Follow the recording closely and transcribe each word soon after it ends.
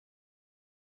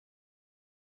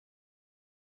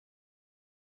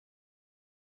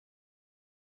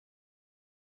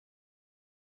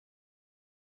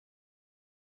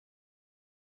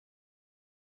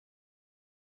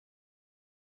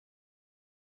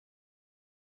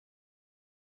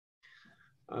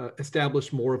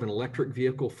establish more of an electric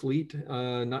vehicle fleet,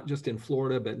 not just in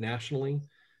Florida, but nationally.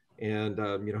 And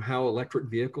how electric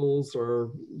vehicles are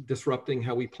disrupting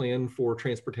how we plan for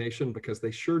transportation, because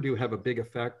they sure do have a big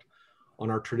effect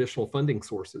on our traditional funding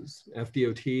sources.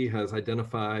 FDOT has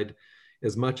identified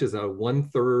as much as a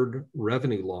 1/3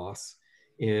 revenue loss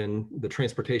in the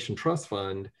Transportation Trust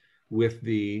Fund with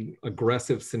the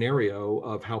aggressive scenario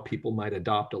of how people might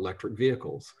adopt electric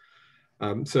vehicles.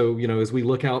 So, as we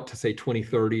look out to say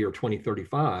 2030 or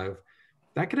 2035,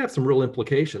 that could have some real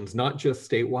implications, not just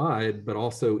statewide, but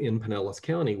also in Pinellas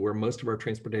County, where most of our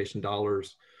transportation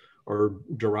dollars are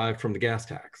derived from the gas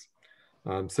tax.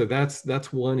 So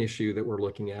that's one issue that we're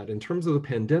looking at. In terms of the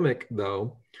pandemic,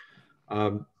 though,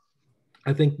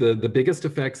 I think the biggest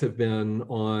effects have been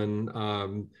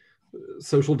on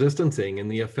social distancing and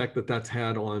the effect that that's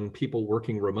had on people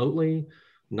working remotely,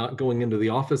 not going into the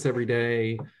office every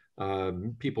day,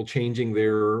 people changing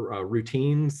their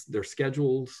routines, their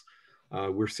schedules.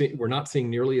 We're not seeing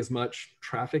nearly as much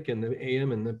traffic in the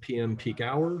AM and the PM peak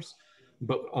hours,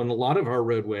 but on a lot of our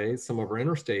roadways, some of our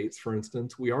interstates, for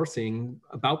instance, we are seeing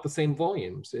about the same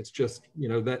volumes. It's just,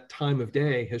 that time of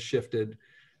day has shifted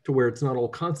to where it's not all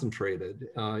concentrated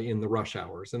in the rush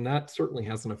hours. And that certainly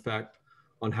has an effect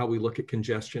on how we look at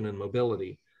congestion and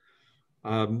mobility.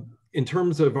 In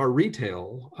terms of our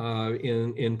retail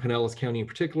in Pinellas County in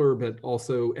particular, but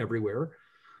also everywhere,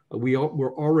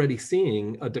 we're already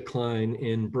seeing a decline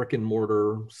in brick and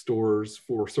mortar stores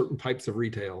for certain types of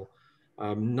retail.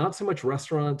 Not so much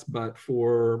restaurants, but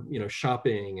for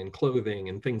shopping and clothing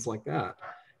and things like that.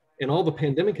 And all the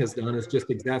pandemic has done is just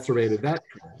exacerbated that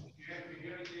trend.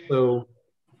 So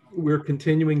we're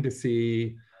continuing to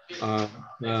see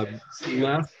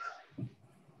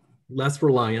less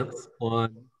reliance on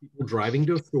people driving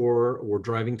to a store or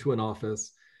driving to an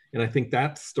office. And I think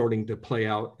that's starting to play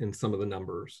out in some of the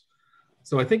numbers.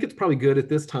 So I think it's probably good at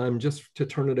this time just to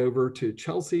turn it over to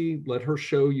Chelsea, let her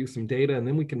show you some data, and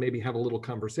then we can maybe have a little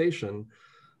conversation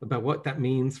about what that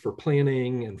means for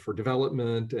planning and for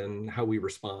development and how we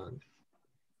respond.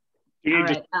 You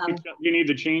need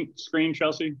the screen,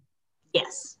 Chelsea?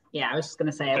 Yes. Yeah, I was just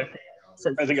going to say. Okay.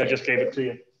 I think I just gave it to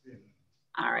you.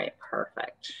 All right,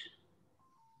 perfect.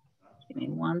 Give me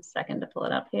 1 second to pull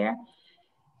it up here.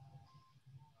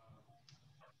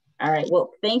 All right, well,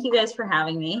 thank you guys for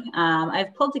having me.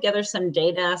 I've pulled together some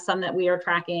data, some that we are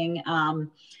tracking,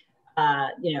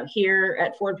 here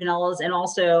at Ford Pinellas, and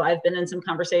also I've been in some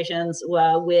conversations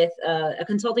with a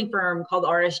consulting firm called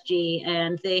RSG,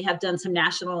 and they have done some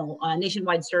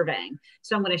nationwide surveying.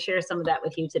 So I'm going to share some of that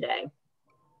with you today.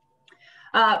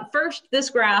 First, this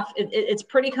graph, it's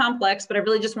pretty complex, but I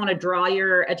really just want to draw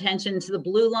your attention to the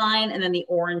blue line and then the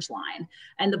orange line.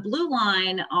 And the blue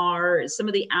line are some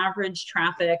of the average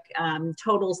traffic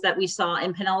totals that we saw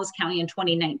in Pinellas County in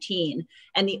 2019.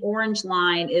 And the orange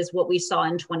line is what we saw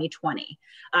in 2020.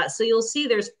 So you'll see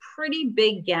there's pretty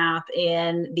big gap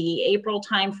in the April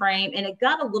timeframe, and it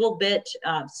got a little bit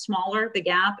smaller, the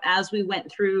gap, as we went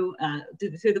through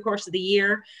the course of the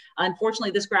year.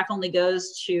 Unfortunately, this graph only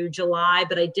goes to July,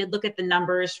 but I did look at the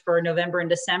numbers for November and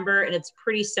December, and it's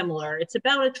pretty similar. It's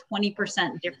about a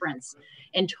 20% difference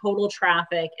in total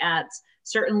traffic at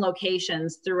certain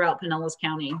locations throughout Pinellas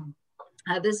County.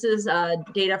 This is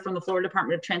data from the Florida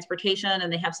Department of Transportation,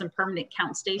 and they have some permanent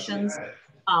count stations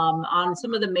on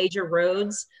some of the major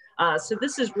roads. So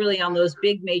this is really on those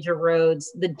big major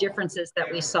roads, the differences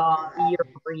that we saw year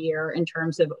over year in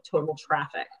terms of total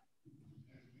traffic.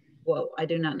 Whoa, I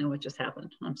do not know what just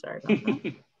happened. I'm sorry about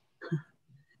that.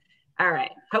 All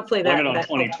right, hopefully that— Blame it on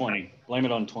 2020. Blame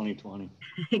it on 2020.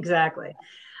 Exactly.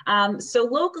 So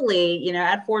locally,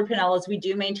 at Ford Pinellas, we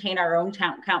do maintain our own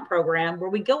count program where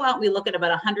we go out and we look at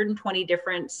about 120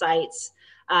 different sites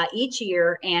each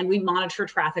year, and we monitor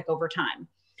traffic over time.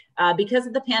 Because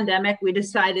of the pandemic, we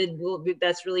decided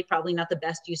that's really probably not the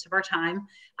best use of our time,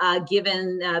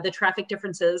 given the traffic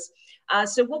differences.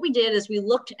 So what we did is we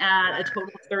looked at a total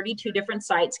of 32 different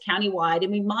sites countywide,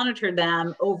 and we monitored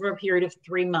them over a period of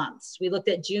 3 months. We looked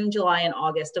at June, July, and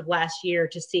August of last year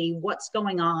to see what's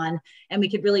going on, and we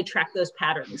could really track those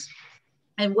patterns.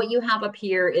 And what you have up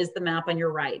here is the map on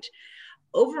your right.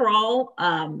 Overall,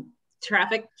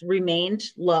 traffic remained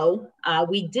low.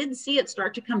 We did see it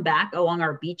start to come back along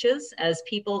our beaches as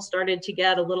people started to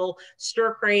get a little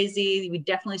stir crazy. We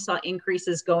definitely saw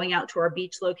increases going out to our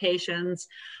beach locations.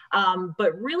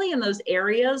 But really in those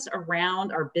areas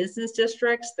around our business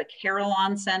districts, the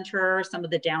Carillon Center, some of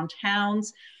the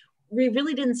downtowns, we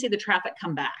really didn't see the traffic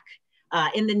come back.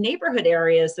 In the neighborhood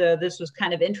areas, this was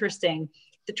kind of interesting.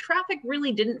 the traffic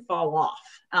really didn't fall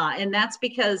off. And that's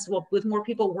because, well, with more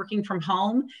people working from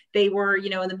home, they were, you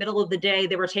know, in the middle of the day,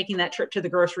 they were taking that trip to the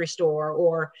grocery store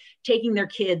or taking their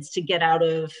kids to get out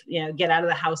of, you know, get out of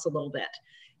the house a little bit.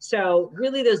 So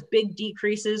really those big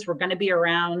decreases were going to be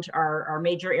around our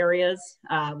major areas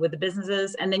with the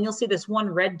businesses. And then you'll see this one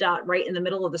red dot right in the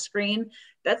middle of the screen.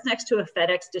 That's next to a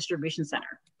FedEx distribution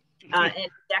center. And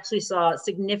we actually saw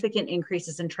significant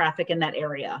increases in traffic in that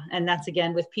area. And that's,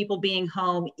 again, with people being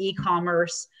home,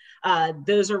 e-commerce.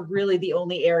 Those are really the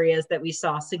only areas that we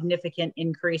saw significant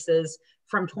increases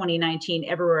from 2019.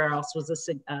 Everywhere else was a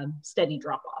steady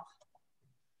drop off.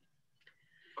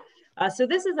 So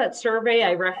this is that survey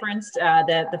I referenced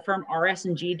that the firm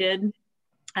RS&G did.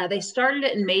 They started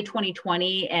it in May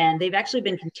 2020, and they've actually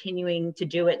been continuing to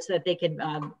do it so that they could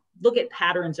look at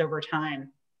patterns over time.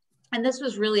 And this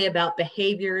was really about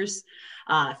behaviors,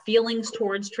 feelings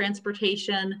towards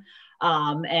transportation.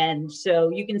 And so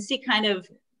you can see kind of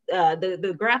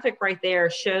the graphic right there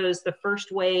shows the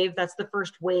first wave. That's the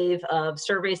first wave of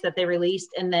surveys that they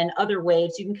released, and then other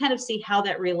waves. You can kind of see how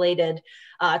that related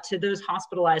to those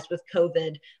hospitalized with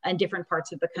COVID in different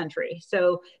parts of the country.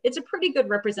 So it's a pretty good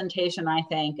representation, I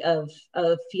think, of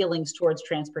feelings towards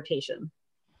transportation.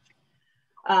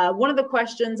 One of the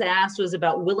questions asked was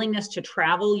about willingness to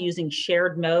travel using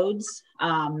shared modes.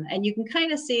 And you can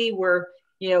kind of see where,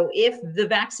 you know, if the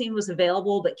vaccine was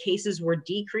available, but cases were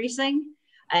decreasing,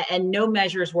 and no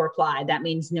measures were applied. That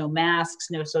means no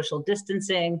masks, no social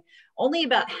distancing. Only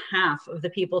about half of the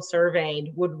people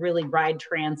surveyed would really ride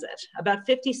transit. About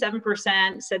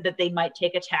 57% said that they might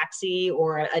take a taxi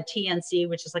or a TNC,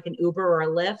 which is like an Uber or a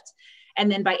Lyft.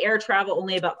 And then by air travel,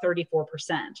 only about 34%.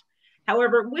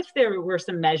 However, if there were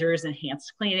some measures,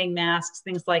 enhanced cleaning, masks,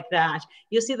 things like that,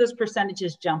 you'll see those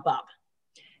percentages jump up.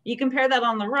 You compare that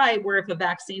on the right, where if a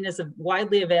vaccine is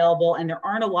widely available and there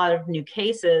aren't a lot of new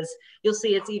cases, you'll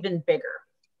see it's even bigger.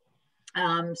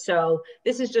 So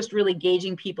this is just really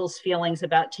gauging people's feelings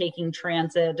about taking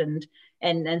transit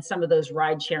and some of those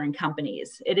ride sharing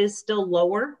companies. It is still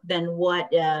lower than what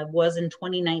was in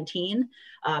 2019.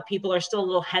 People are still a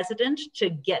little hesitant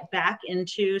to get back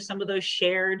into some of those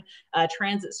shared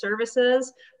transit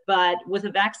services. But with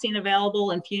a vaccine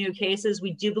available and few new cases,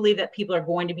 we do believe that people are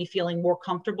going to be feeling more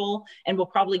comfortable, and we'll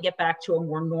probably get back to a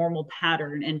more normal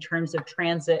pattern in terms of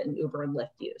transit and Uber and Lyft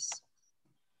use.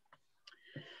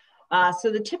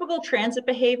 So the typical transit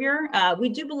behavior, we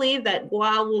do believe that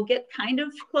while we'll get kind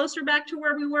of closer back to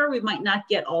where we were, we might not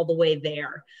get all the way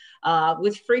there.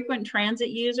 With frequent transit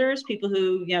users, people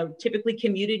who typically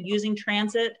commuted using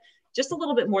transit, just a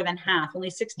little bit more than half, only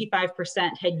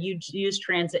 65% had used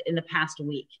transit in the past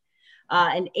week.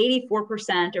 And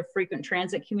 84% of frequent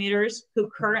transit commuters who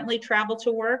currently travel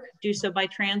to work do so by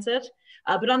transit.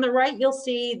 But on the right, you'll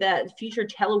see that future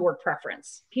telework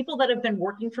preference. People that have been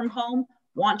working from home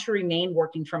want to remain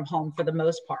working from home for the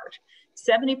most part.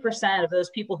 70% of those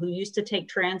people who used to take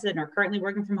transit and are currently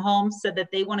working from home said that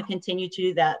they want to continue to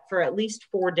do that for at least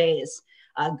 4 days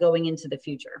going into the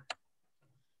future.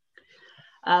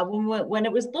 When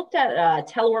it was looked at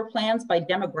telework plans by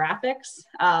demographics,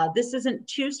 this isn't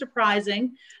too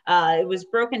surprising. It was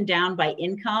broken down by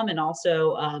income and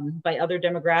also by other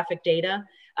demographic data.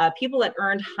 People that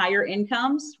earned higher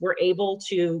incomes were able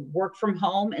to work from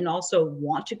home and also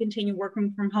want to continue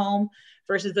working from home,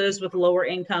 versus those with lower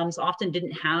incomes often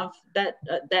didn't have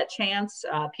that chance.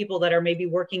 People that are maybe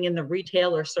working in the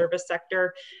retail or service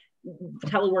sector,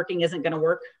 teleworking isn't going to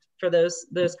work for those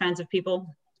kinds of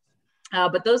people.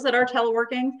 But those that are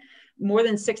teleworking, more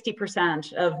than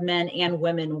 60% of men and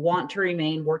women want to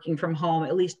remain working from home,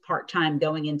 at least part-time,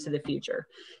 going into the future.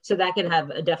 So that can have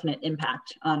a definite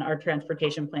impact on our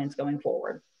transportation plans going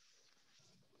forward.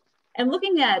 And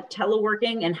looking at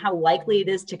teleworking and how likely it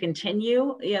is to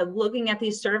continue, looking at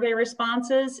these survey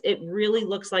responses, it really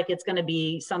looks like it's going to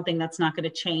be something that's not going to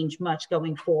change much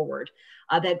going forward.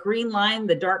 That green line,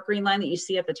 the dark green line that you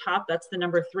see at the top, that's the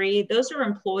number 3. Those are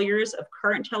employers of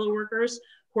current teleworkers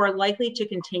who are likely to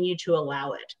continue to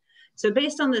allow it. So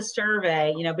based on this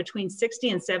survey, between 60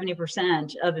 and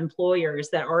 70% of employers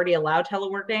that already allow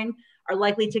teleworking are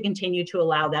likely to continue to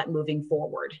allow that moving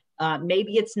forward.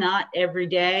 Maybe it's not every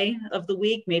day of the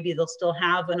week. Maybe they'll still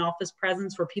have an office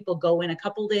presence where people go in a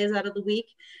couple days out of the week.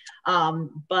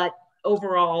 But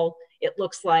overall, it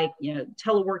looks like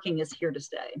teleworking is here to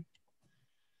stay.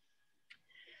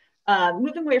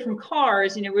 Moving away from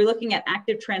cars, we're looking at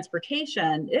active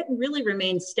transportation. It really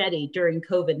remained steady during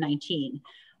COVID-19.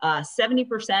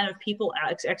 70% of people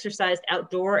exercised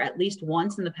outdoor at least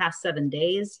once in the past 7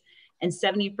 days, and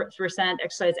 70%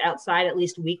 exercised outside at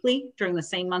least weekly during the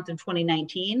same month of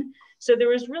 2019. So there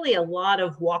was really a lot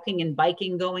of walking and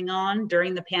biking going on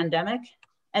during the pandemic.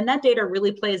 And that data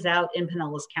really plays out in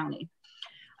Pinellas County.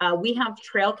 We have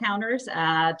trail counters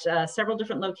at several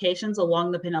different locations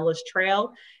along the Pinellas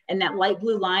Trail. And that light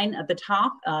blue line at the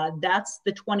top, that's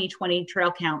the 2020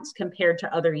 trail counts compared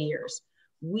to other years.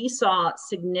 We saw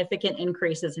significant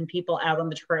increases in people out on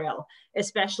the trail,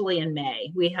 especially in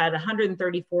May. We had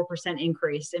 134%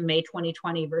 increase in May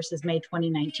 2020 versus May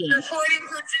 2019.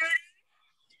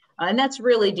 And that's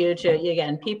really due to,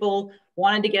 again, people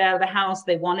wanted to get out of the house,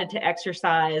 they wanted to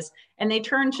exercise, and they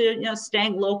turned to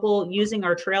staying local, using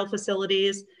our trail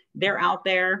facilities. They're out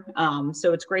there.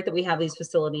 So it's great that we have these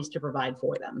facilities to provide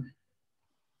for them.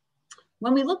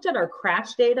 When we looked at our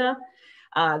crash data,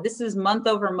 this is month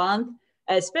over month,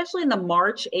 especially in the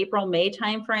March, April, May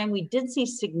timeframe, we did see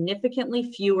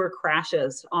significantly fewer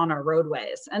crashes on our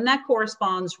roadways. And that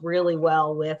corresponds really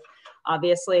well with,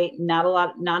 obviously,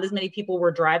 not as many people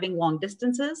were driving long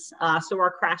distances. So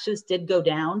our crashes did go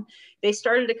down. They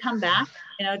started to come back,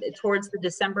 towards the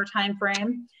December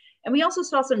timeframe. And we also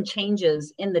saw some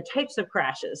changes in the types of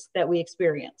crashes that we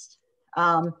experienced.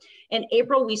 In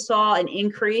April, we saw an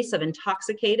increase of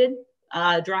intoxicated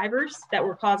drivers that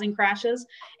were causing crashes,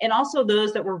 and also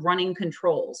those that were running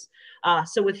controls.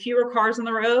 So with fewer cars on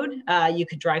the road, you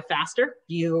could drive faster.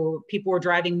 People were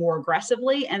driving more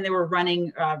aggressively, and they were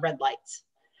running red lights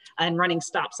and running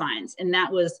stop signs. And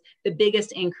that was the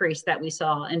biggest increase that we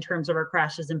saw in terms of our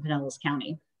crashes in Pinellas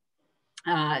County.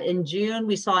 In June,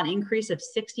 we saw an increase of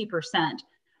 60%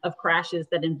 of crashes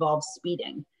that involved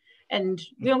speeding. And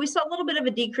we saw a little bit of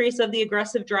a decrease of the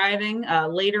aggressive driving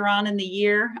later on in the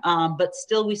year, but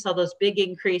still we saw those big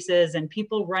increases in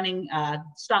people running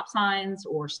stop signs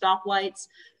or stoplights,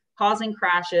 causing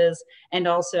crashes, and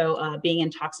also being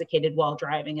intoxicated while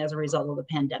driving as a result of the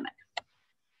pandemic.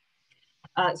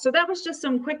 So that was just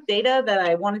some quick data that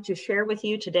I wanted to share with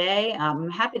you today. I'm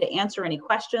happy to answer any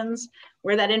questions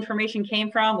where that information came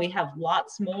from. We have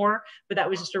lots more, but that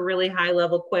was just a really high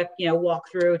level, quick,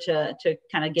 walkthrough to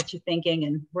kind of get you thinking,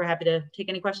 and we're happy to take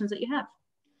any questions that you have.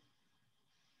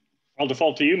 I'll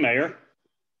default to you, Mayor.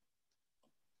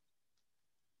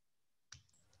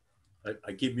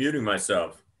 I keep muting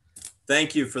myself.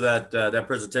 Thank you for that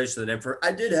presentation.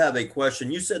 I did have a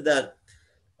question. You said that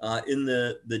in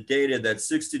the data that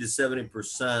 60 to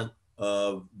 70%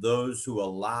 of those who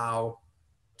allow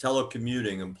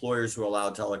telecommuting, employers who allow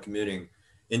telecommuting,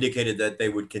 indicated that they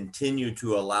would continue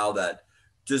to allow that.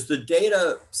 Does the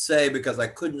data say, because I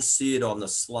couldn't see it on the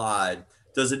slide,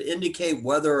 does it indicate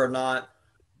whether or not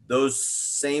those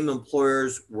same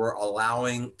employers were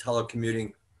allowing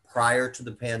telecommuting prior to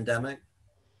the pandemic?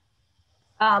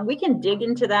 We can dig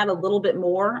into that a little bit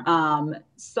more.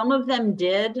 Some of them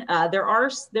did.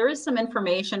 There is some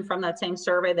information from that same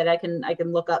survey that I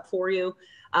can look up for you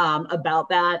about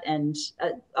that, and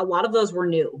a lot of those were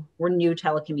new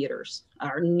telecommuters,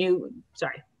 or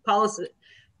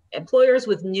employers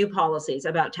with new policies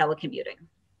about telecommuting.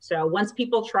 So once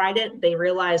people tried it, they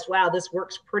realized, wow, this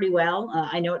works pretty well.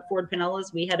 I know at Ford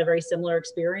Pinellas, we had a very similar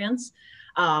experience.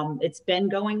 It's been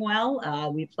going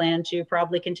well. We plan to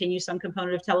probably continue some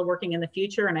component of teleworking in the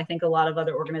future, and I think a lot of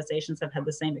other organizations have had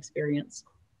the same experience.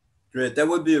 Great. That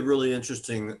would be a really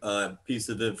interesting piece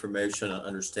of information to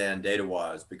understand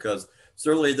data-wise, because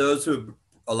certainly those who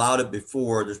allowed it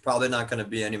before, there's probably not going to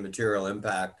be any material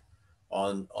impact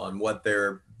on what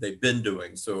they've been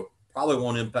doing. So probably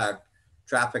won't impact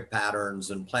traffic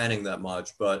patterns and planning that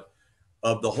much, but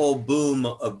of the whole boom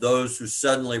of those who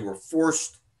suddenly were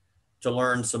forced to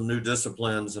learn some new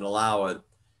disciplines and allow it,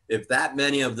 if that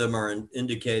many of them are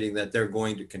indicating that they're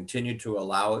going to continue to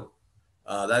allow it,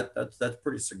 that's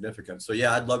pretty significant. So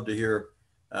yeah, I'd love to hear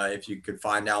if you could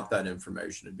find out that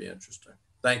information. It'd be interesting.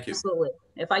 Thank you. Absolutely.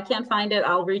 If I can't find it,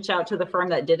 I'll reach out to the firm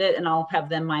that did it, and I'll have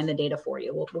them mine the data for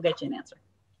you. We'll get you an answer.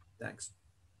 Thanks.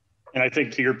 And I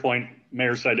think to your point,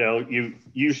 Mayor Seidel,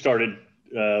 you started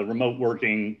remote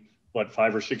working, what,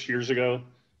 5 or 6 years ago?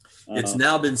 It's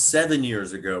now been 7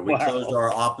 years ago. We Wow. closed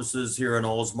our offices here in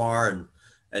Oldsmar,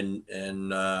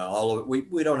 and all of it.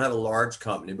 We don't have a large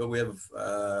company, but we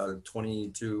have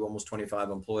 22, almost 25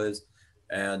 employees,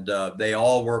 and they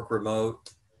all work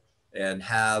remote and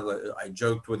have. I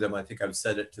joked with them. I think I've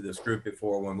said it to this group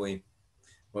before. When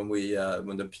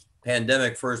the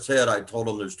pandemic first hit, I told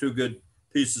them there's two good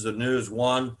pieces of news.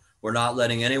 One, we're not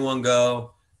letting anyone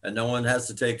go, and no one has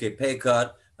to take a pay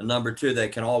cut. And number two, they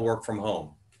can all work from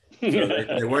home. So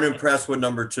they weren't impressed with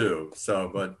number two. So,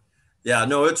 but yeah,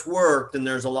 no, it's worked. And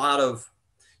there's a lot of,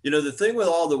 the thing with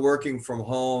all the working from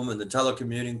home and the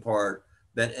telecommuting part,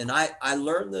 and I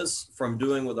learned this from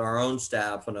doing with our own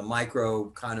staff and a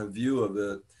micro kind of view of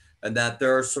it, and that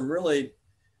there are some really,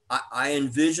 I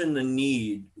envision the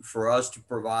need for us to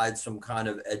provide some kind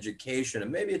of education,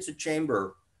 and maybe it's a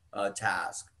chamber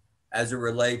task as it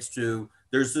relates to,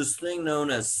 there's this thing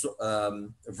known as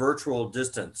virtual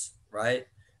distance, right?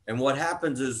 And what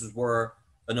happens is where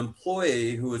an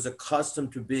employee who is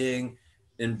accustomed to being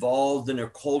involved in a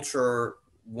culture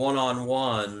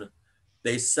one-on-one,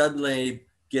 they suddenly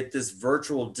get this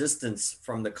virtual distance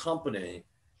from the company.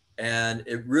 And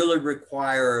it really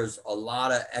requires a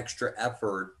lot of extra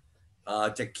effort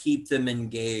to keep them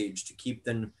engaged, to keep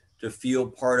them to feel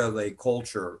part of a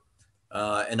culture.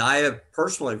 And I have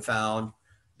personally found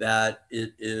that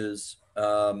it is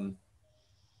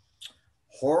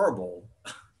horrible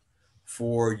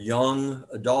for young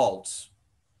adults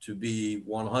to be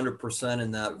 100%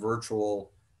 in that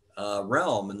virtual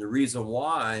realm. And the reason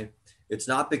why, it's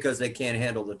not because they can't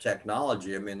handle the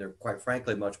technology. I mean, they're quite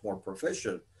frankly much more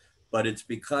proficient, but it's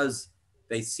because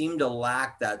they seem to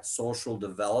lack that social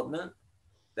development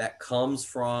that comes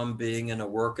from being in a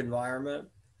work environment.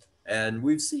 And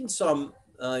we've seen some,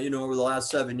 over the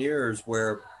last 7 years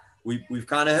where we've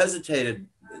kind of hesitated,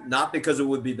 not because it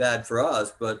would be bad for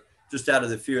us, but just out of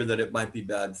the fear that it might be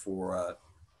bad for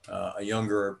a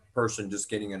younger person just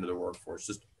getting into the workforce.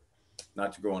 Just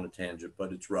not to go on a tangent,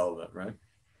 but it's relevant, right?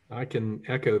 I can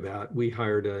echo that. We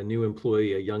hired a new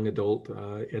employee, a young adult,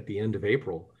 at the end of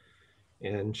April,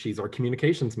 and she's our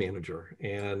communications manager.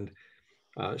 And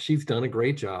she's done a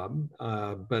great job.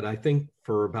 But I think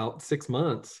for about 6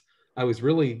 months, I was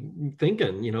really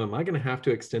thinking, am I going to have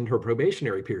to extend her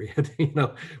probationary period?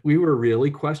 We were really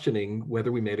questioning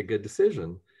whether we made a good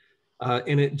decision.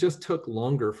 And it just took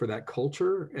longer for that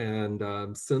culture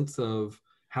and sense of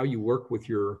how you work with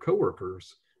your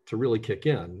coworkers to really kick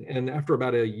in. And after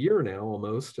about a year now,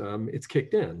 almost, it's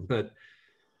kicked in. But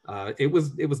it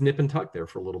was nip and tuck there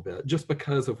for a little bit, just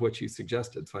because of what you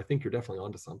suggested. So I think you're definitely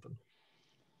onto something.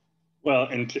 Well,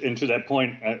 and to that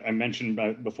point, I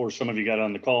mentioned before some of you got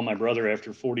on the call, my brother,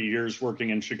 after 40 years working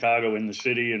in Chicago in the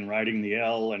city and riding the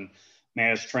L and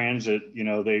mass transit,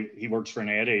 he works for an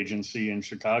ad agency in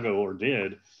Chicago, or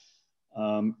did.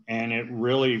 And it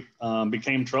really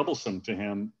became troublesome to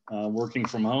him working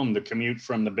from home. The commute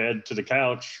from the bed to the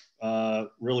couch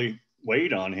really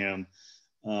weighed on him.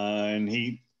 And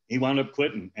he wound up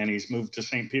quitting, and he's moved to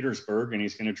St. Petersburg, and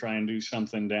he's going to try and do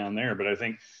something down there. But I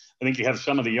think you have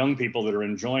some of the young people that are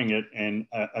enjoying it. And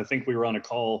I think we were on a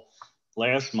call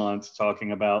last month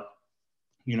talking about,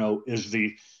 is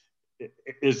the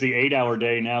 8-hour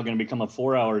day now going to become a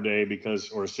 4-hour day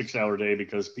or a 6-hour day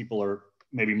because people are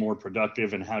maybe more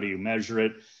productive, and how do you measure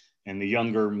it? And the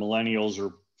younger millennials,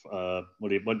 or what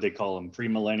do they call them?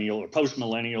 Pre-millennial or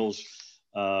post-millennials,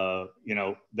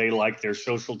 they like their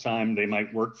social time. They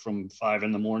might work from 5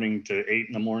 in the morning to 8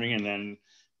 in the morning, and then,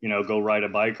 go ride a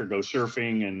bike or go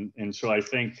surfing. And so I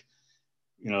think,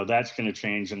 that's going to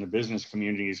change, and the business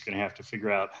community is going to have to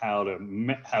figure out how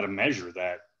to measure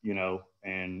that,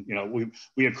 and,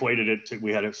 we equated it to,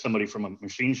 we had somebody from a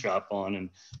machine shop on, and,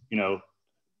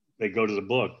 they go to the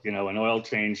book, an oil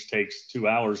change takes 2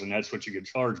 hours, and that's what you get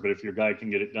charged. But if your guy can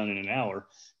get it done in an hour,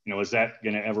 is that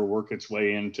going to ever work its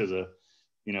way into the,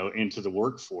 into the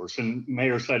workforce? And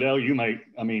Mayor Seidel,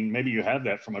 maybe you have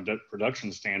that from a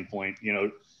production standpoint.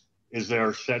 Is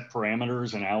there set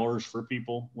parameters and hours for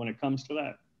people when it comes to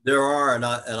that? There are, and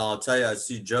I'll tell you, I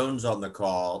see Jones on the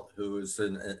call, who is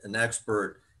an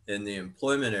expert in the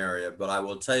employment area. But I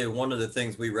will tell you, one of the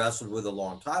things we wrestled with a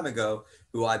long time ago,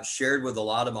 who I've shared with a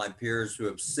lot of my peers who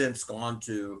have since gone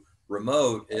to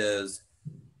remote, is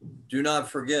do not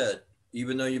forget,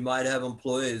 even though you might have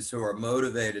employees who are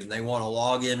motivated and they want to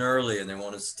log in early and they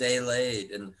want to stay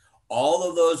late, and all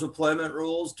of those employment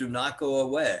rules do not go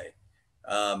away.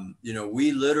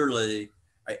 We literally,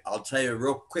 I'll tell you a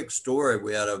real quick story.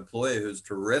 We had an employee who's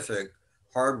terrific,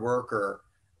 hard worker,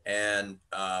 and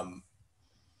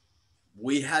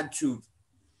we had to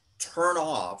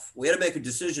make a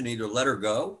decision, either let her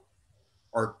go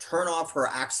or turn off her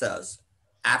access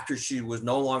after she was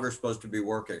no longer supposed to be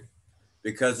working,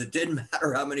 because it didn't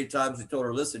matter how many times we told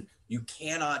her, listen, you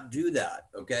cannot do that.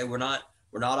 Okay. We're not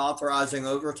authorizing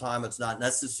overtime. It's not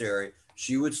necessary.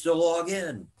 She would still log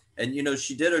in. And,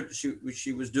 she did it.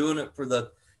 She was doing it for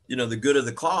the, the good of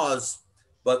the cause.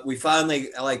 But we finally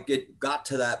it got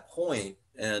to that point.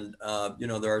 And,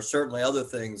 there are certainly other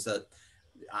things that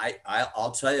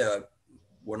I'll tell you,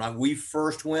 when we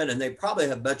first went, and they probably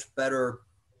have much better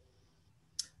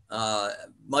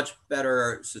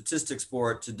statistics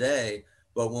for it today.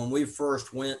 But when we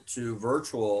first went to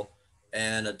virtual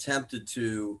and attempted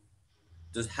to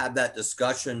just have that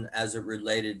discussion as it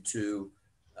related to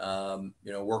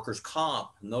you know, workers' comp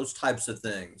and those types of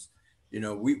things. You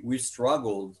know, we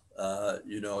struggled,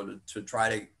 you know, to try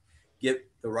to get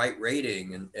the right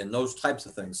rating and those types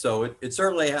of things. So it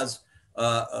certainly has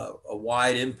a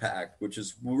wide impact, which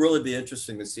is will really be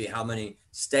interesting to see how many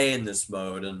stay in this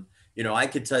mode. And, you know, I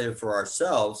could tell you for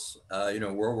ourselves, you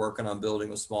know, we're working on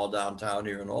building a small downtown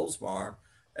here in Oldsmar.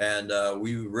 And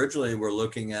we originally were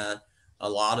looking at a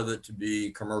lot of it to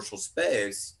be commercial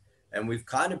space. And we've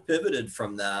kind of pivoted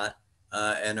from that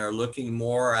and are looking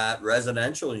more at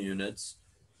residential units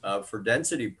for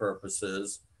density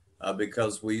purposes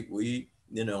because we,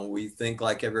 you know, we think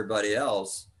like everybody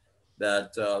else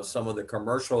that some of the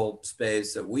commercial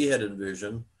space that we had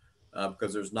envisioned,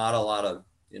 because there's not a lot of,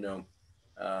 you know,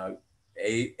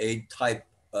 A type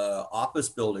office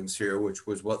buildings here, which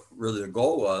was what really the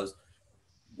goal was.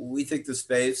 We think the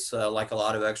space, like a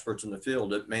lot of experts in the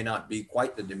field, it may not be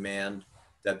quite the demand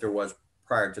that there was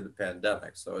prior to the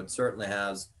pandemic. So it certainly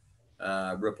has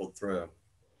rippled through.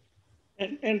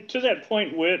 And to that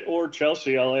point, Whit or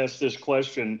Chelsea, I'll ask this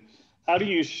question. How do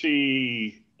you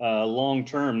see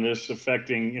long-term this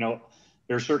affecting, you know,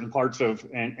 there are certain parts of,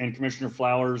 and Commissioner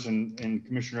Flowers and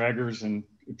Commissioner Eggers and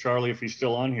Charlie, if he's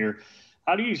still on here,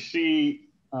 how do you see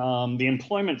the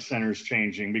employment centers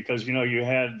changing? Because, you know, you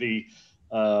had the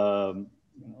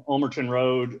Ulmerton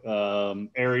Road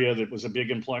area that was a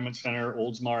big employment center.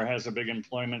 Oldsmar has a big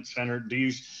employment center.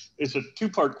 It's a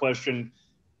two-part question.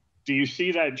 Do you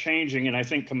see that changing? And I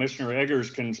think Commissioner Eggers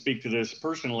can speak to this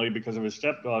personally because of his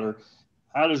stepdaughter.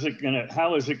 How is it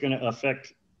gonna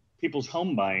affect people's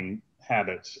home buying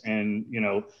habits? And, you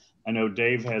know, I know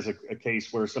Dave has a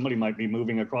case where somebody might be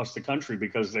moving across the country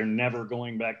because they're never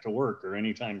going back to work or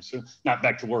anytime soon. Not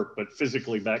back to work, but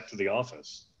physically back to the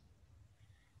office.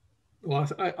 Well,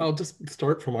 I'll just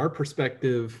start from our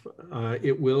perspective.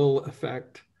 It will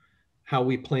affect how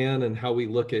we plan and how we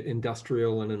look at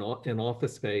industrial and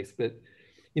office space. But,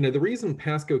 you know, the reason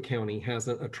Pasco County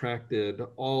hasn't attracted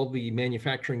all the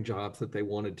manufacturing jobs that they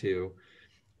wanted to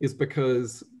is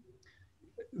because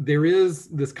there is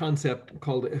this concept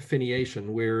called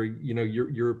affiliation where, you know,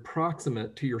 you're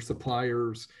proximate to your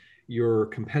suppliers, your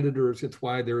competitors. It's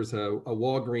why there's a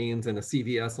Walgreens and a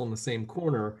CVS on the same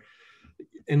corner.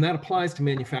 And that applies to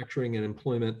manufacturing and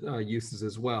employment uses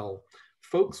as well.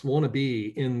 Folks want to be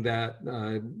in that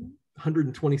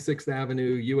 126th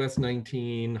Avenue, US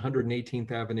 19,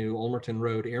 118th Avenue, Ulmerton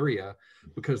Road area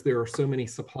because there are so many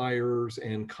suppliers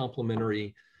and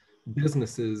complementary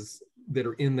businesses that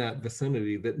are in that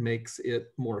vicinity that makes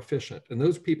it more efficient. And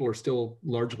those people are still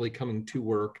largely coming to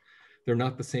work. They're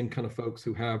not the same kind of folks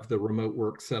who have the remote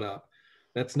work set up.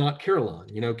 That's not Carillon.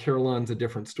 You know, Carillon's a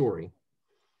different story.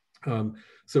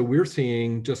 So we're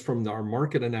seeing just from our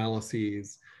market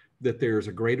analyses that there's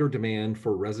a greater demand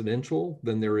for residential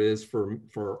than there is for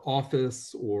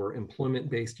office or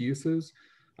employment-based uses.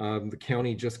 The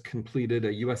county just completed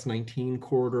a US 19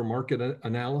 corridor market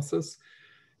analysis,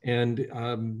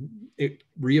 and it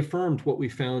reaffirmed what we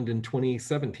found in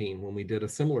 2017 when we did a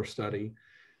similar study,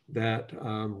 that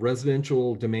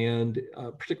residential demand,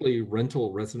 particularly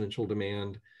rental residential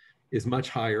demand, is much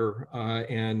higher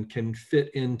and can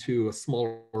fit into a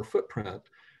smaller footprint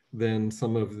than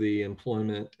some of the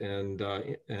employment and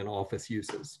office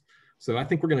uses. So I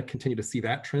think we're going to continue to see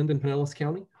that trend in Pinellas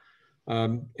County.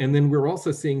 And then we're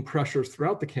also seeing pressures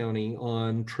throughout the county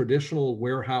on traditional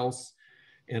warehouse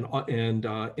and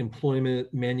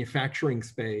employment manufacturing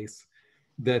space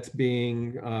that's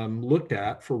being looked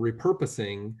at for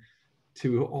repurposing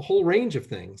to a whole range of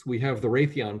things. We have the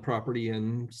Raytheon property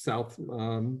in South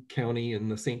County in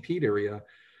the St. Pete area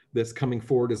that's coming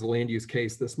forward as a land use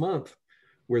case this month,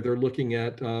 where they're looking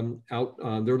at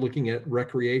they're looking at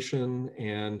recreation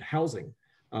and housing,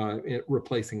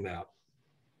 replacing that.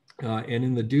 And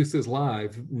in the Deuces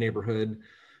Live neighborhood,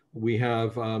 we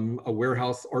have a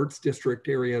warehouse arts district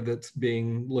area that's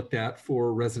being looked at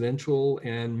for residential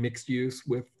and mixed use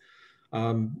with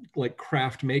like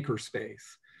craft maker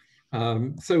space.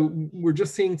 So we're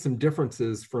just seeing some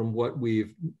differences from what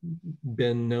we've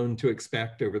been known to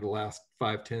expect over the last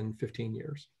 5, 10, 15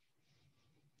 years.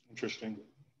 Interesting.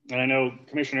 And I know,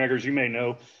 Commissioner Eggers, you may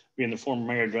know, being the former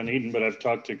mayor of Dunedin, but I've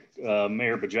talked to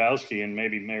Mayor Bajowski and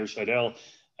maybe Mayor Seidel.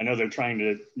 I know they're trying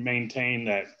to maintain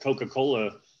that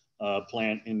Coca-Cola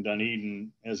plant in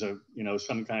Dunedin as a, you know,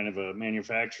 some kind of a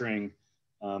manufacturing,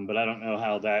 but I don't know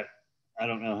how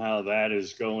that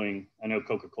is going. I know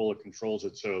Coca-Cola controls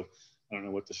it, so I don't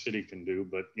know what the city can do,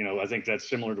 but, you know, I think that's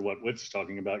similar to what Whit's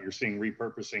talking about. You're seeing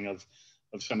repurposing of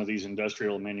some of these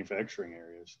industrial manufacturing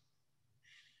areas.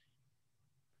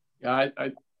 Yeah,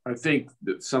 I think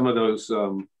that some of those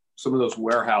some of those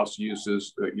warehouse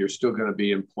uses, you're still going to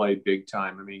be in play big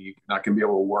time. I mean, you're not going to be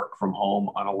able to work from home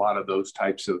on a lot of those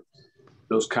kinds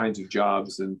of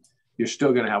jobs. And you're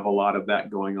still going to have a lot of that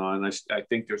going on. I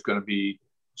think there's going to be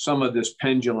some of this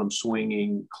pendulum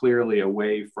swinging clearly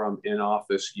away from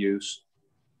in-office use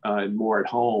and more at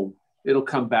home. It'll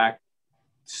come back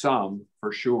some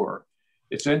for sure.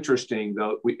 It's interesting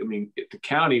though. I mean, at the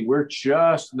county, we're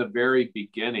just in the very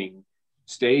beginning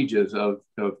stages of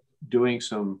doing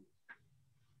some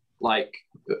like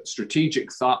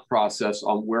strategic thought process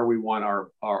on where we want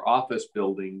our office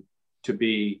building to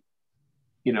be,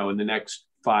 in the next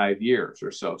 5 years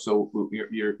or so. So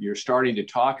you're starting to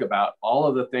talk about all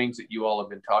of the things that you all have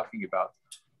been talking about,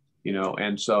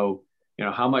 and so,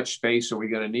 how much space are we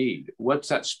going to need? What's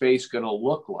that space going to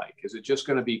look like? Is it just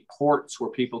going to be ports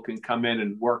where people can come in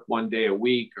and work 1 day a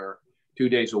week or 2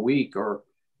 days a week? Or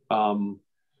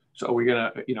so are we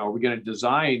going to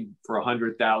design for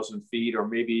 100,000 feet or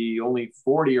maybe only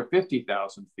 40 or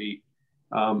 50,000 feet?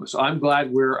 So I'm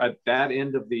glad we're at that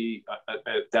end of the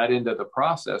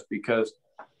process, because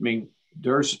I mean,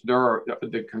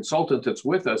 the consultant that's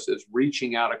with us is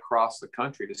reaching out across the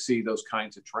country to see those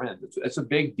kinds of trends. It's a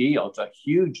big deal. It's a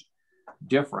huge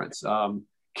difference.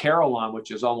 Carillon,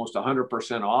 which is almost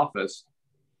 100% office,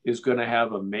 is going to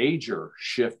have a major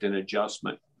shift and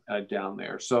adjustment down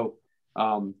there. So,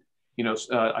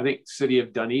 I think City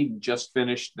of Dunedin just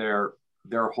finished their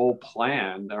whole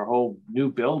plan, their whole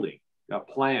new building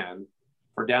plan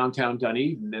for downtown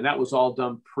Dunedin, and that was all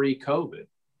done pre-COVID.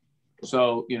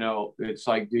 So, it's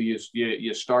like, do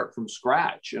you start from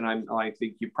scratch? And I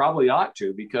think you probably ought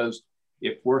to, because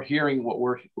if we're hearing what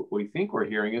we think we're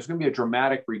hearing, it's going to be a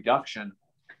dramatic reduction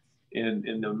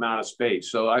in the amount of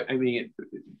space. So, I mean,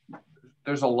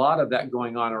 there's a lot of that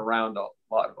going on around a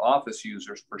lot of office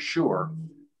users for sure.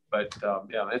 But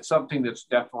yeah, it's something that's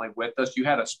definitely with us. You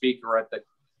had a speaker at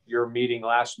your meeting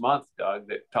last month, Doug,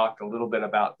 that talked a little bit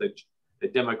about the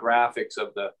demographics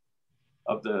of the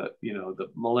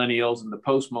millennials and the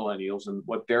post millennials and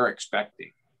what they're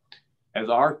expecting. As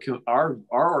our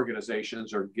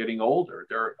organizations are getting older,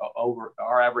 they're over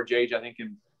our average age. I think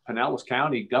in Pinellas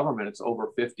County government, it's over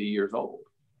 50 years old.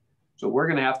 So we're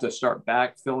going to have to start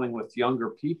backfilling with younger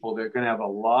people. They're going to have a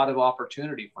lot of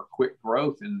opportunity for quick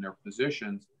growth in their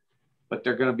positions, but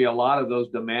they're going to be a lot of those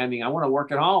demanding, I want to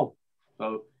work at home.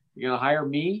 So you're going to hire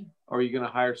me, or are you going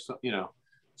to hire some,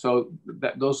 so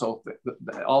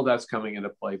all that's coming into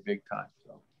play big time.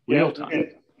 So real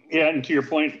time. And to your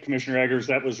point, Commissioner Eggers,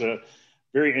 that was a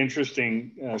very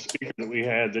interesting speaker that we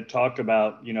had that talked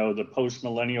about, the post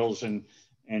millennials,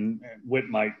 and Whit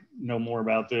might know more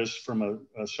about this from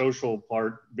a social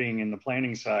part, being in the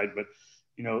planning side. But,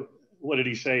 what did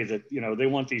he say? That, they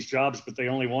want these jobs, but they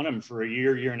only want them for a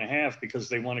year and a half, because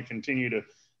they want to continue to,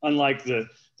 unlike the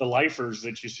lifers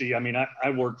that you see. I mean, I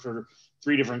worked for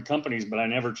 3 different companies, but I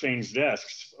never changed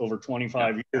desks over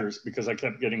 25 years because I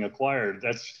kept getting acquired.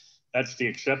 That's the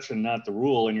exception, not the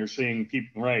rule. And you're seeing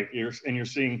people, right? You're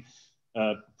seeing,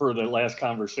 per the last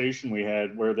conversation we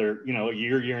had, where they're, a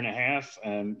year and a half,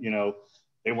 and,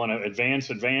 they want to advance,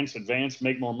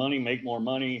 make more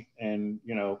money. And,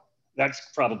 that's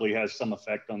probably has some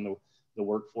effect on the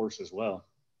workforce as well.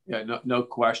 Yeah, no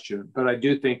question. But I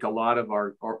do think a lot of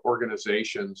our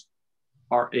organizations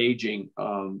are aging.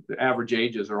 The average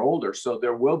ages are older. So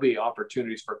there will be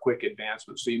opportunities for quick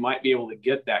advancement. So you might be able to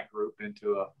get that group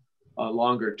into a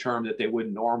longer term that they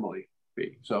wouldn't normally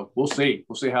be. So we'll see.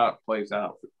 We'll see how it plays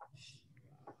out.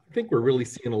 I think we're really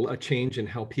seeing a change in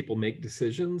how people make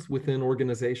decisions within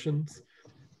organizations.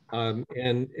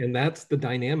 And that's the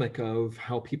dynamic of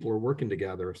how people are working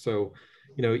together. So,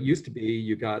 it used to be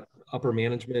you got upper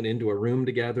management into a room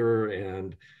together,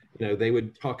 and, they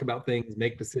would talk about things,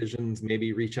 make decisions,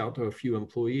 maybe reach out to a few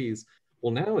employees.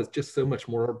 Well, now it's just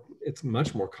it's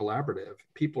much more collaborative.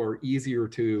 People are easier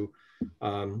to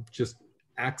just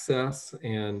access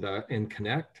and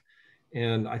connect.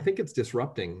 And I think it's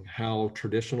disrupting how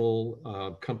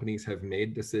traditional companies have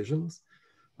made decisions.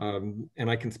 And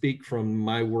I can speak from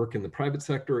my work in the private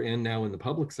sector and now in the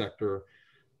public sector.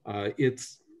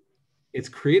 It's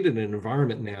created an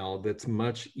environment now that's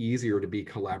much easier to be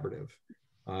collaborative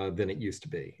than it used to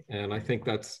be. And I think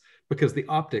that's because the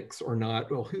optics are not,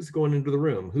 well, who's going into the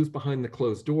room? Who's behind the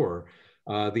closed door?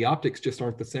 The optics just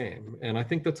aren't the same. And I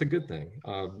think that's a good thing.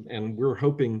 And we're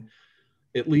hoping,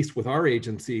 at least with our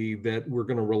agency, that we're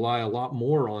going to rely a lot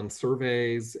more on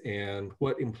surveys and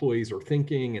what employees are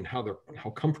thinking and how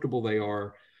comfortable they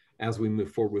are as we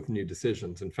move forward with new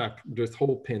decisions. In fact, this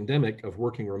whole pandemic of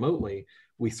working remotely,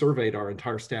 we surveyed our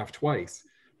entire staff twice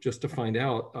just to find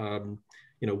out,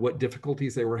 what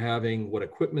difficulties they were having, what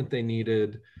equipment they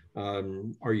needed.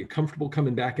 Are you comfortable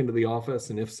coming back into the office?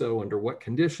 And if so, under what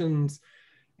conditions?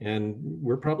 And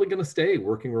we're probably going to stay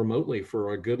working remotely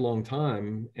for a good long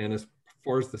time. And as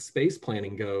far as the space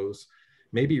planning goes,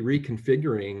 maybe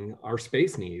reconfiguring our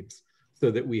space needs so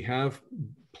that we have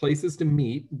places to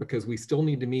meet, because we still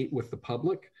need to meet with the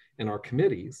public and our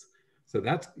committees. So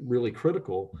that's really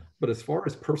critical. But as far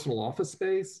as personal office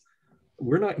space,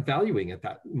 we're not valuing it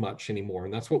that much anymore.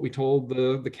 And that's what we told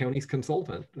the county's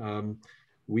consultant.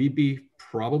 We'd be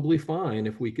probably fine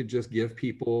if we could just give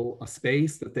people a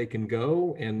space that they can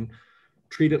go and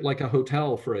treat it like a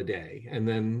hotel for a day and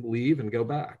then leave and go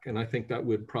back. And I think that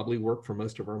would probably work for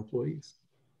most of our employees.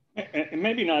 And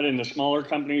maybe not in the smaller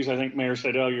companies. I think Mayor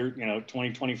said, oh,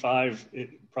 2025,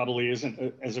 it probably isn't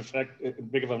as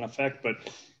big of an effect. But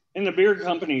in the bigger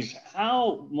companies,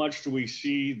 how much do we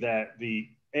see that the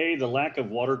lack of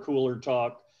water cooler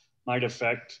talk might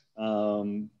affect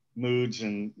moods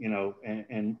and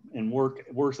and work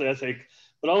ethic,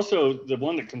 but also the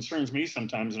one that concerns me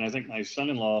sometimes, and I think my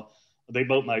son-in-law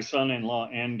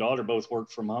and daughter both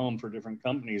work from home for different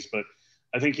companies, but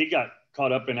I think he got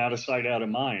caught up in out of sight, out of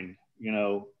mind,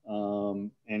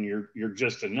 and you're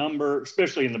just a number,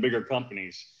 especially in the bigger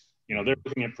companies. They're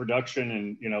looking at production,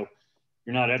 and you're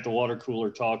not at the water cooler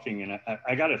talking, and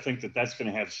I got to think that that's going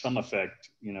to have some effect,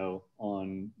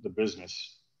 on the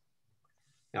business.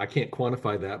 I can't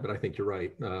quantify that, but I think you're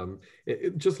right.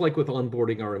 Just like with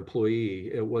onboarding our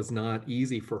employee, it was not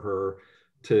easy for her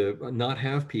to not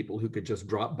have people who could just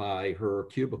drop by her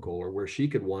cubicle or where she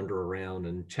could wander around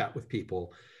and chat with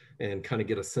people and kind of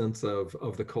get a sense of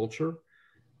the culture.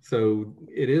 So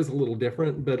it is a little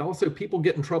different, but also people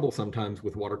get in trouble sometimes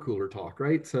with water cooler talk,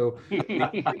 right? So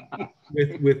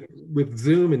with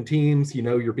Zoom and Teams,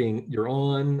 you're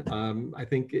on. I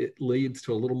think it leads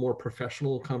to a little more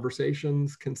professional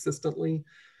conversations consistently.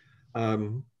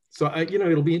 So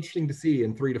it'll be interesting to see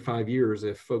in 3 to 5 years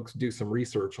if folks do some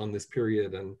research on this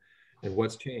period and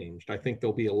what's changed. I think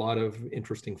there'll be a lot of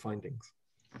interesting findings.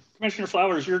 Commissioner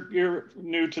Flowers, you're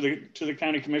new to the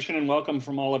county commission, and welcome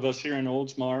from all of us here in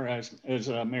Oldsmar, as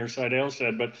Mayor Seidel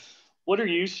said. But what are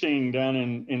you seeing down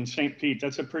in St. Pete?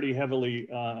 That's a pretty heavily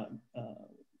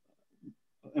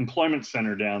employment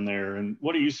center down there, and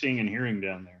what are you seeing and hearing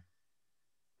down there?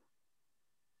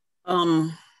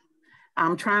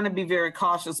 I'm trying to be very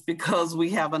cautious because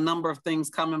we have a number of things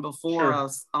coming before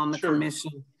us on the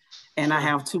commission, and I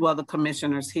have 2 other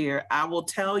commissioners here. I will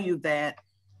tell you that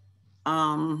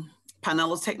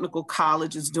Pinellas Technical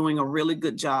College is doing a really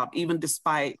good job, even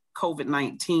despite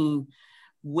COVID-19,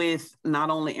 with not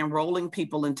only enrolling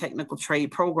people in technical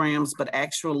trade programs, but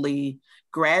actually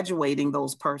graduating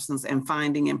those persons and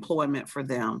finding employment for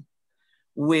them,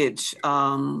 which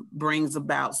brings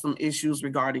about some issues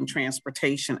regarding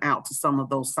transportation out to some of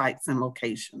those sites and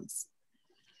locations.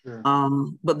 Sure.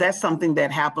 But that's something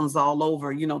that happens all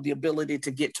over. The ability to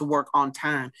get to work on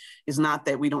time is not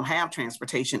that we don't have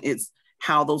transportation. It's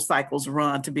how those cycles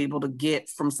run to be able to get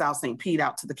from South St. Pete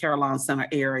out to the Caroline Center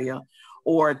area,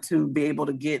 or to be able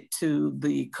to get to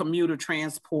the commuter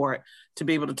transport, to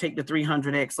be able to take the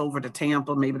 300X over to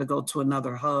Tampa, maybe to go to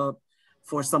another hub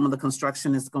for some of the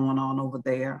construction that's going on over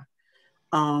there.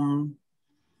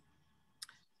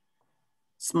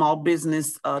 Small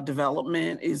business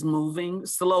development is moving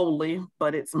slowly,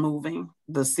 but it's moving.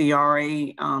 The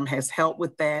CRA has helped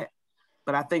with that,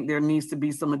 but I think there needs to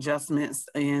be some adjustments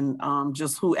in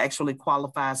just who actually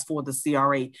qualifies for the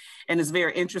CRA. And it's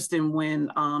very interesting when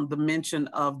the mention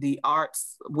of the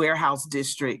Arts Warehouse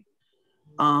District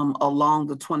along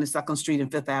the 22nd Street and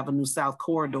 5th Avenue South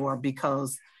corridor,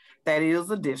 because that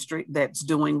is a district that's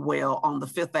doing well on the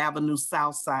 5th Avenue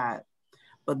South side,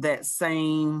 but that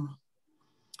same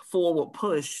forward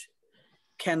push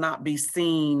cannot be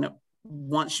seen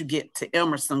once you get to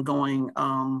Emerson going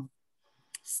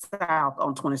south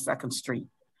on 22nd Street.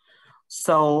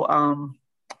 So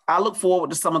I look forward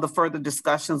to some of the further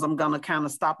discussions. I'm going to kind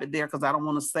of stop it there because I don't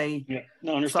want to say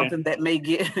something that may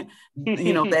get,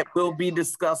 that will be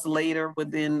discussed later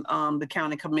within the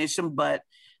county commission. But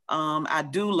I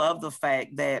do love the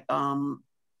fact that,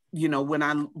 when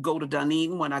I go to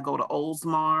Dunedin, when I go to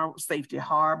Oldsmar, Safety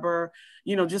Harbor,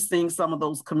 just seeing some of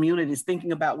those communities,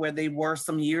 thinking about where they were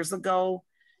some years ago,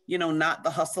 not the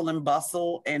hustle and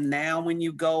bustle. And now when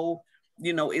you go,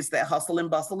 it's that hustle and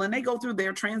bustle, and they go through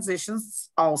their transitions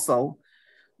also.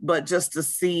 But just to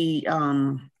see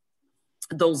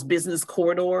those business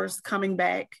corridors coming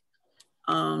back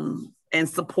and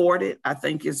support it, I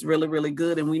think is really, really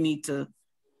good. And we need to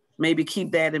maybe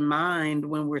keep that in mind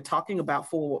when we're talking about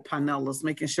Forward Pinellas,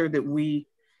 making sure that we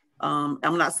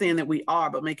I'm not saying that we are,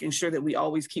 but making sure that we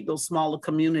always keep those smaller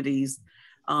communities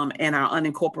and our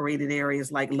unincorporated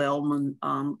areas like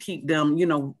Lelman, keep them, you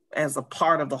know, as a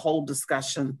part of the whole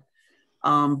discussion.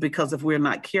 Because if we're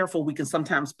not careful, we can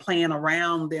sometimes plan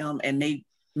around them and they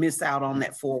miss out on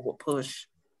that forward push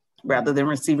rather than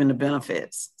receiving the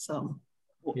benefits. So,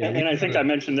 yeah, and I think I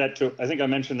mentioned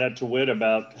that to Whit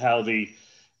about how the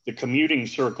commuting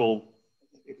circle,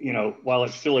 you know, while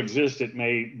it still exists, it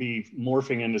may be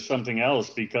morphing into something else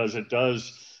because it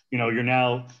does, you know,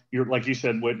 you're like you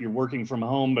said, Whit, you're working from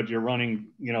home, but you're running,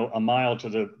 you know, a mile to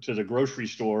the grocery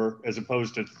store as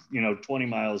opposed to, you know, 20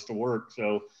 miles to work.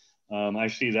 So I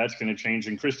see that's going to change.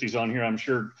 And Christy's on here. I'm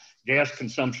sure gas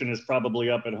consumption is probably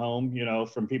up at home, you know,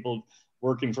 from people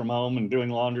working from home and doing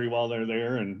laundry while they're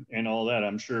there and all that.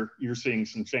 I'm sure you're seeing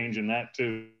some change in that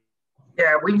too.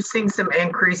 Yeah, we've seen some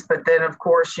increase, but then of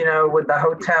course, you know, with the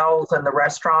hotels and the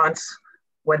restaurants,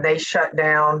 when they shut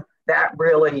down, that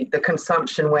really, the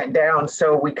consumption went down.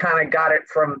 So we kind of got it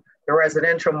from the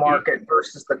residential market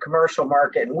versus the commercial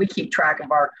market. And we keep track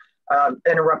of our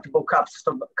interruptible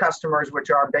customers,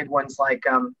 which are big ones like,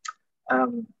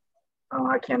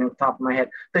 I can't off the top of my head.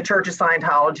 The Church of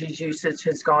Scientology's usage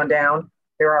has gone down.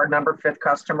 They're our number 5th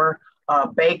customer.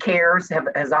 Bay cares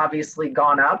has obviously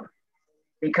gone up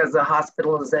because of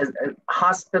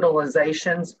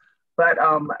hospitalizations. But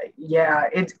yeah,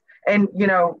 and you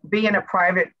know, being an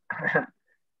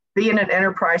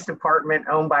enterprise department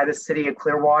owned by the city of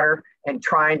Clearwater and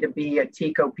trying to be a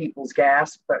TECO People's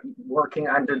Gas, but working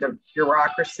under the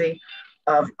bureaucracy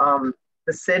of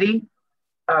the city,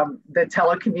 the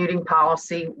telecommuting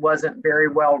policy wasn't very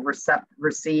well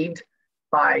received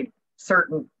by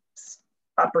certain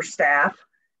upper staff.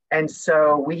 And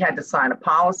so we had to sign a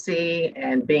policy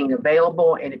and being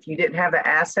available. And if you didn't have the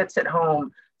assets at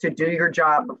home to do your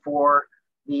job before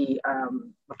the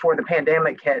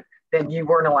pandemic hit, then you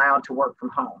weren't allowed to work from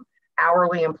home.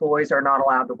 Hourly employees are not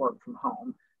allowed to work from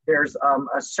home. There's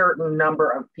a certain number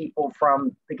of people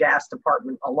from the gas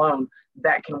department alone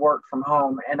that can work from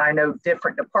home. And I know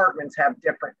different departments have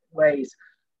different ways,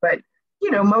 but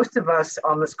you know, most of us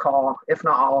on this call, if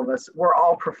not all of us, we're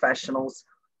all professionals.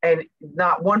 And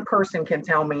not one person can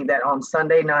tell me that on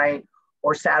Sunday night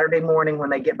or Saturday morning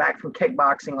when they get back from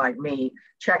kickboxing like me,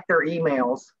 check their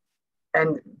emails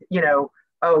and, you know,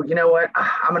 oh, you know what,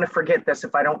 I'm going to forget this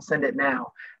if I don't send it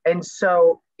now. And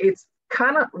so it's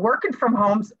kind of working from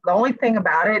home. The only thing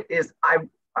about it is I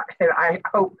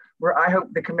hope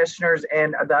the commissioners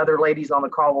and the other ladies on the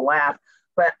call will laugh,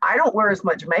 but I don't wear as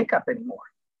much makeup anymore.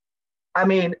 I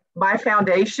mean, my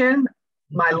foundation,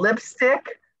 my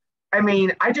lipstick, I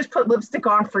mean, I just put lipstick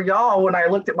on for y'all when I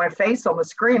looked at my face on the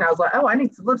screen. I was like, oh, I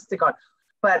need some lipstick on.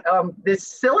 But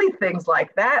this silly things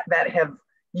like that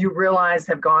you realize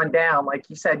have gone down. Like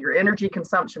you said, your energy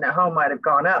consumption at home might have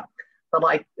gone up. But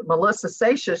like Melissa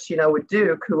Satius, you know, with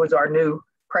Duke, who was our new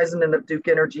president of Duke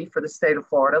Energy for the state of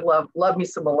Florida, love me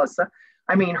some Melissa.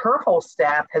 I mean, her whole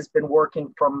staff has been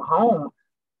working from home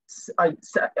a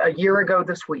year ago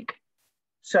this week.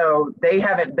 So they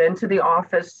haven't been to the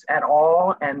office at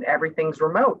all and everything's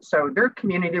remote. So they're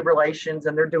community relations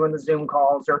and they're doing the Zoom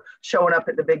calls or showing up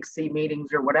at the big C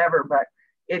meetings or whatever. But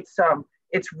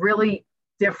it's really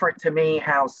different to me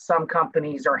how some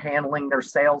companies are handling their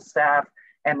sales staff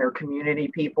and their community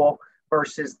people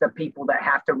versus the people that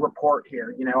have to report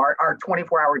here. You know, our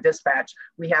 24-hour dispatch,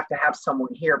 we have to have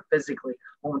someone here physically.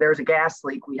 When there's a gas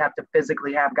leak, we have to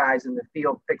physically have guys in the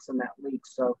field fixing that leak.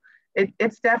 So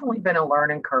it's definitely been a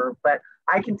learning curve, but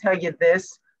I can tell you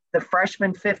this, the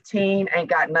freshman 15 ain't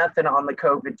got nothing on the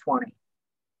COVID 20.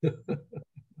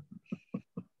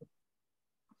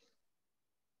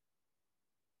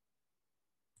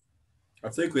 I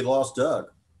think we lost Doug.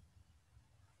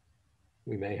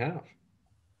 We may have.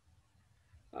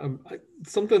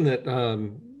 Something that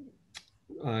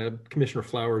Commissioner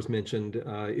Flowers mentioned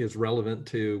is relevant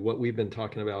to what we've been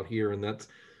talking about here, and that's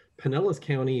Pinellas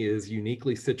County is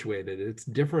uniquely situated. It's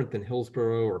different than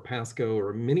Hillsborough or Pasco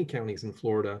or many counties in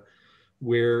Florida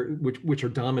which are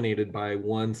dominated by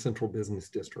one central business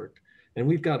district. And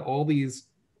we've got all these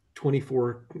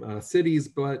 24 cities,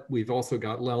 but we've also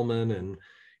got Lelman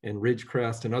and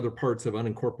Ridgecrest and other parts of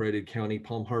unincorporated county,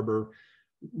 Palm Harbor,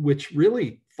 which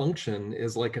really function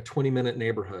as like a 20-minute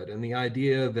neighborhood. And the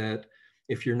idea that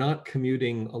if you're not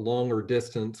commuting a longer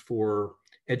distance for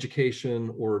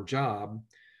education or job,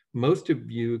 most of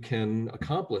you can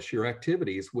accomplish your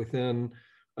activities within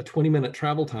a 20-minute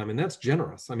travel time. And that's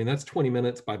generous. I mean, that's 20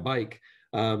 minutes by bike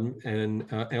or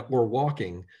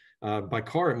walking. By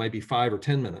car, it might be 5 or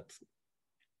 10 minutes.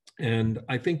 And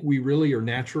I think we really are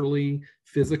naturally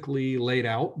physically laid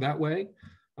out that way.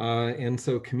 And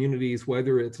so communities,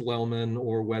 whether it's Lellman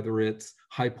or whether it's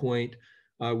High Point,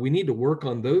 we need to work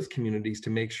on those communities to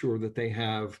make sure that they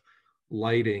have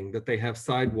lighting, that they have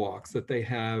sidewalks, that they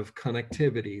have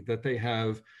connectivity, that they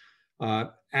have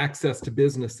access to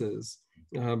businesses.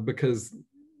 Because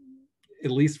at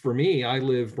least for me, I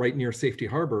live right near Safety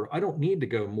Harbor. I don't need to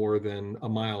go more than a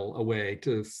mile away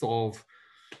to solve,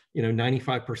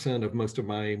 95% of most of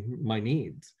my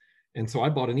needs. And so I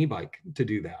bought an e-bike to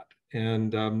do that.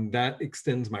 And that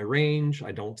extends my range.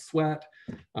 I don't sweat,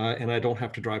 and I don't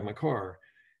have to drive my car.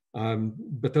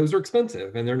 But those are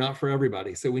expensive and they're not for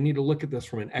everybody. So we need to look at this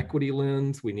from an equity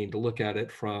lens. We need to look at it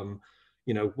from,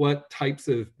 what types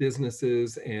of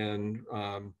businesses and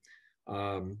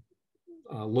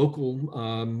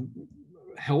local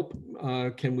help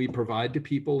can we provide to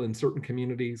people in certain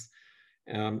communities.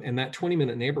 And that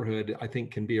 20-minute neighborhood, I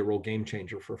think, can be a real game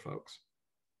changer for folks.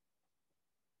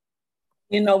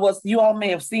 What you all may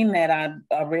have seen that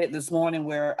I read this morning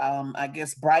where I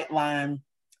guess Brightline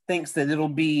thinks that it'll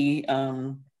be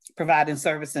providing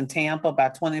service in Tampa by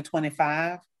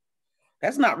 2025.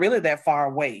 That's not really that far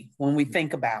away when we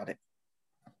think about it.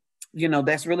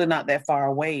 That's really not that far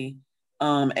away.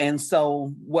 And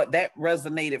so what that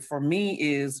resonated for me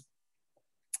is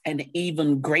an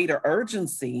even greater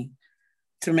urgency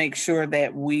to make sure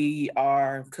that we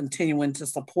are continuing to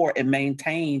support and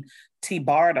maintain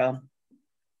TBARTA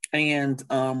and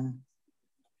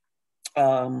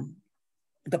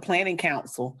the Planning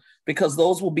Council, because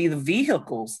those will be the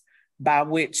vehicles by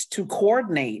which to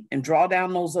coordinate and draw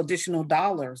down those additional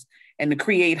dollars and to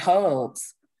create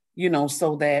hubs,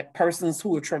 so that persons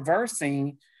who are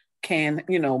traversing can,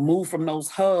 move from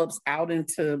those hubs out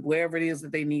into wherever it is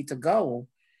that they need to go.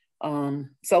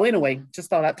 So anyway, just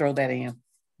thought I'd throw that in.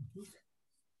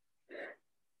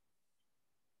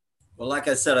 Well, like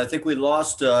I said, I think we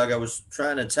lost Doug. I was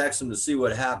trying to text him to see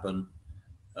what happened.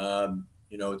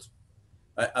 It's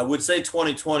I would say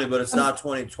 2020, but it's not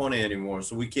 2020 anymore.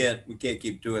 So we can't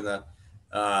keep doing that.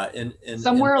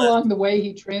 Somewhere along the way,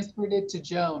 he transferred it to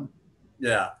Joan.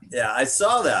 Yeah, I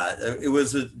saw that. It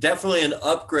was definitely an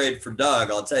upgrade for Doug.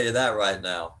 I'll tell you that right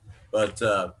now. But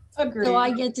agreed. So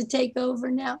I get to take over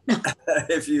now.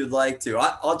 if you'd like to,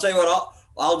 I'll tell you what.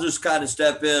 I'll just kind of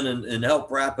step in and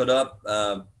help wrap it up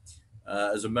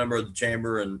as a member of the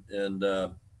chamber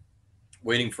and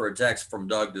waiting for a text from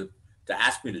Doug to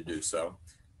ask me to do so.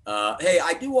 Hey,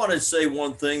 I do want to say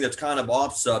one thing that's kind of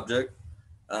off subject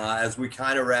as we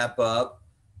kind of wrap up.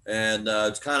 And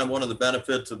it's kind of one of the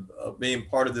benefits of being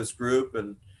part of this group.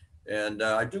 And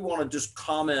I do want to just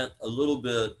comment a little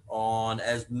bit on,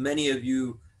 as many of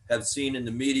you have seen in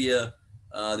the media,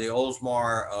 the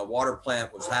Oldsmar water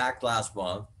plant was hacked last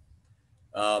month.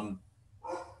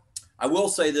 I will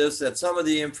say this, that some of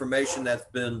the information that's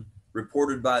been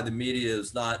reported by the media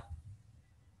is not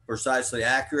precisely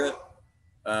accurate.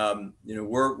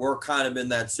 We're kind of in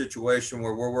that situation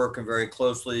where we're working very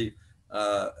closely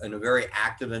in a very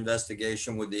active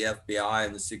investigation with the FBI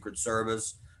and the Secret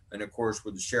Service, and of course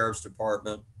with the Sheriff's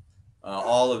Department.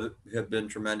 All of it have been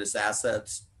tremendous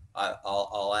assets,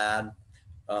 I'll add.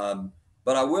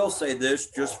 But I will say this,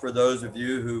 just for those of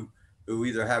you who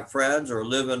either have friends or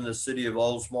live in the city of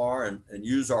Oldsmar and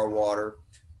use our water,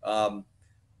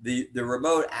 the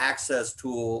remote access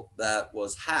tool that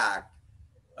was hacked,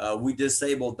 we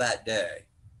disabled that day,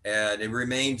 and it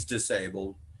remains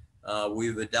disabled.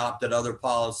 We've adopted other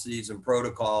policies and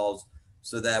protocols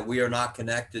so that we are not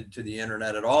connected to the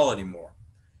internet at all anymore.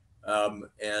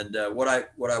 What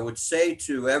I would say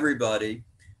to everybody,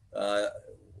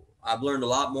 I've learned a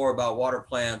lot more about water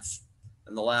plants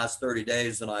in the last 30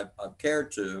 days than I've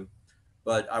cared to,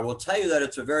 but I will tell you that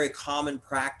it's a very common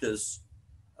practice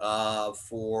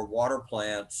for water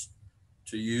plants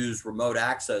to use remote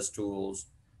access tools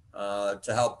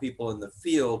to help people in the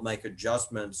field make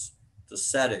adjustments to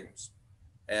settings.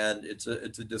 And it's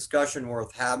a discussion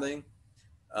worth having.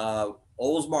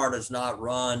 Oldsmar does not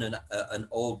run an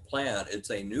old plant.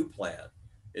 It's a new plant.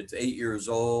 It's 8 years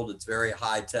old. It's very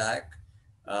high tech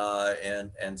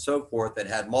and so forth. It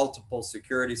had multiple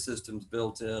security systems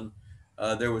built in.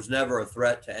 There was never a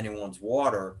threat to anyone's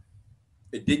water.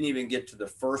 It didn't even get to the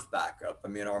first backup. I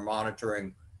mean, our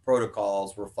monitoring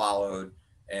protocols were followed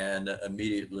and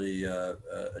immediately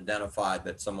identified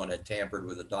that someone had tampered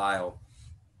with a dial.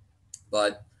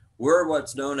 But we're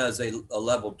what's known as a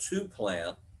level 2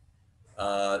 plant.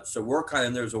 So we're kind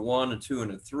of, there's a 1, a 2,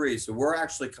 and a 3. So we're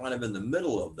actually kind of in the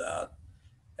middle of that.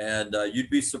 And you'd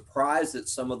be surprised at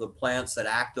some of the plants that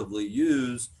actively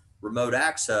use remote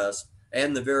access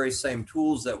and the very same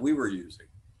tools that we were using.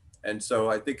 And so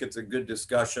I think it's a good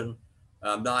discussion.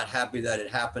 I'm not happy that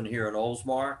it happened here in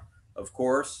Oldsmar. of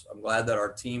course. I'm glad that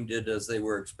our team did as they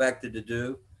were expected to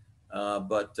do.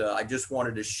 But I just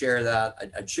wanted to share that.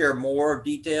 I'd share more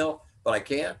detail, but I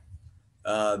can't,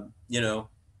 but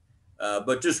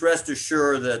just rest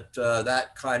assured that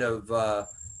that kind of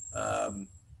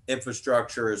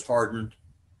infrastructure is hardened,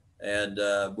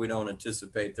 and we don't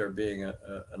anticipate there being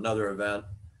another event,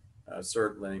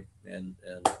 certainly, and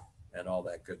all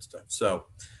that good stuff. So,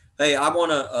 hey, I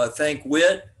want to thank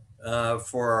Whit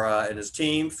and his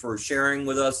team for sharing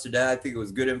with us today. I think it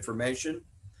was good information.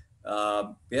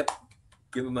 Yep,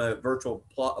 give them a virtual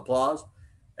applause,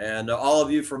 and all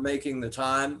of you for making the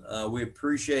time. We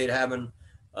appreciate having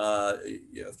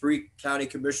 3 county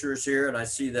commissioners here, and I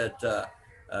see that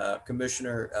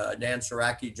Commissioner Dan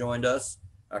Saraki joined us,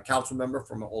 a council member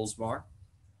from Oldsmar.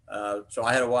 So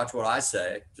I had to watch what I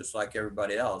say, just like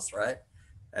everybody else, right?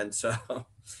 And so,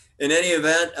 in any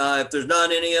event, if there's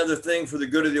not any other thing for the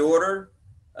good of the order,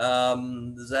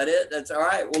 is that it? That's all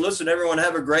right. Well, listen, everyone,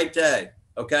 have a great day.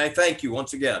 Okay, thank you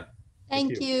once again.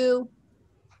 Thank you.